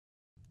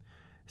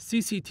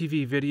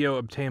CCTV video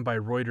obtained by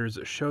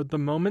Reuters showed the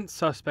moment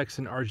suspects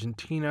in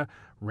Argentina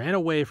ran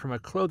away from a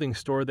clothing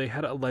store they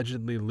had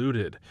allegedly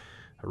looted.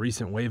 A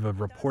recent wave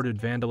of reported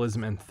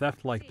vandalism and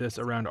theft like this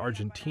around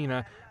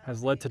Argentina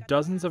has led to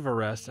dozens of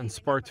arrests and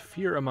sparked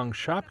fear among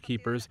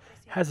shopkeepers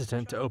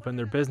hesitant to open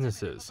their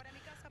businesses.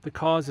 The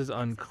cause is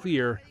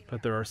unclear,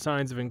 but there are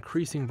signs of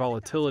increasing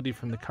volatility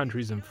from the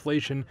country's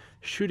inflation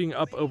shooting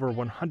up over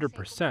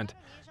 100%,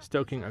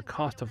 stoking a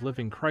cost of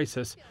living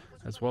crisis,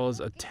 as well as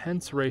a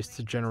tense race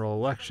to general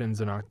elections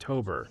in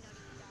October.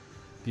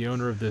 The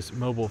owner of this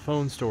mobile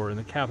phone store in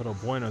the capital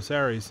Buenos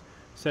Aires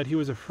said he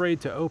was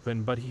afraid to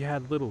open, but he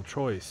had little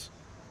choice.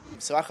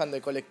 Se bajan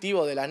del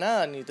colectivo de la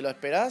nada, ni te lo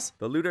esperás.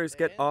 The looters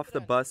get off the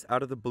bus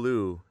out of the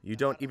blue. You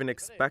don't even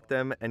expect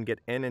them and get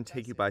in and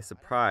take you by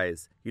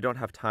surprise. You don't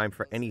have time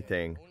for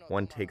anything.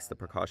 One takes the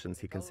precautions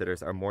he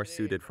considers are more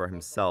suited for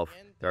himself.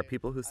 There are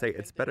people who say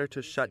it's better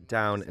to shut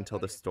down until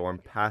the storm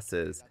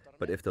passes.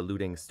 But if the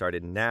looting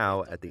started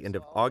now, at the end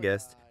of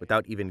August,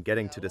 without even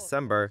getting to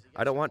December,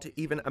 I don't want to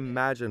even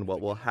imagine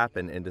what will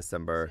happen in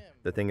December.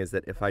 The thing is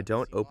that if I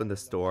don't open the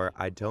store,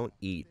 I don't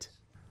eat.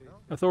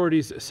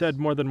 Authorities said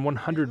more than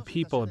 100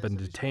 people have been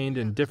detained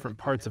in different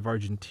parts of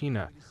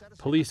Argentina.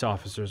 Police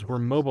officers were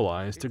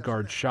mobilized to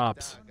guard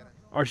shops.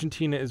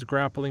 Argentina is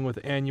grappling with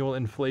annual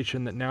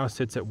inflation that now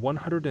sits at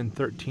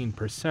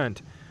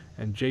 113%,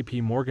 and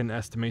JP Morgan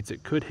estimates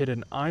it could hit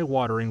an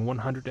eye-watering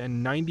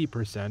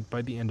 190%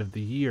 by the end of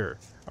the year.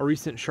 A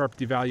recent sharp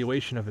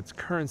devaluation of its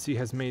currency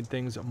has made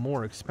things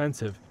more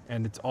expensive,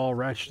 and it's all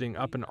ratcheting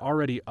up an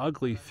already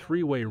ugly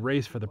three-way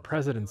race for the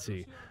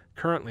presidency,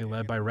 currently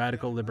led by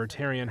radical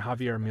libertarian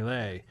Javier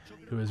Milei,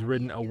 who has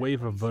ridden a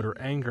wave of voter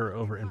anger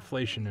over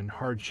inflation and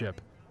hardship.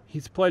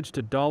 He's pledged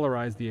to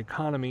dollarize the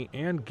economy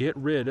and get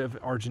rid of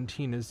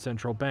Argentina's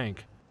central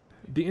bank.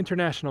 The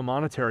International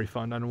Monetary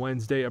Fund on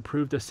Wednesday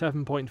approved a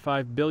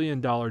 $7.5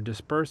 billion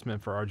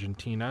disbursement for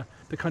Argentina.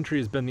 The country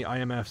has been the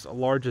IMF's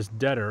largest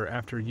debtor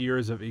after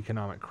years of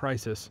economic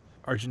crisis.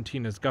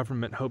 Argentina's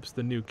government hopes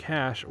the new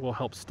cash will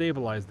help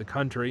stabilize the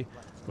country,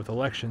 with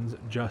elections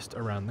just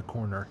around the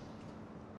corner.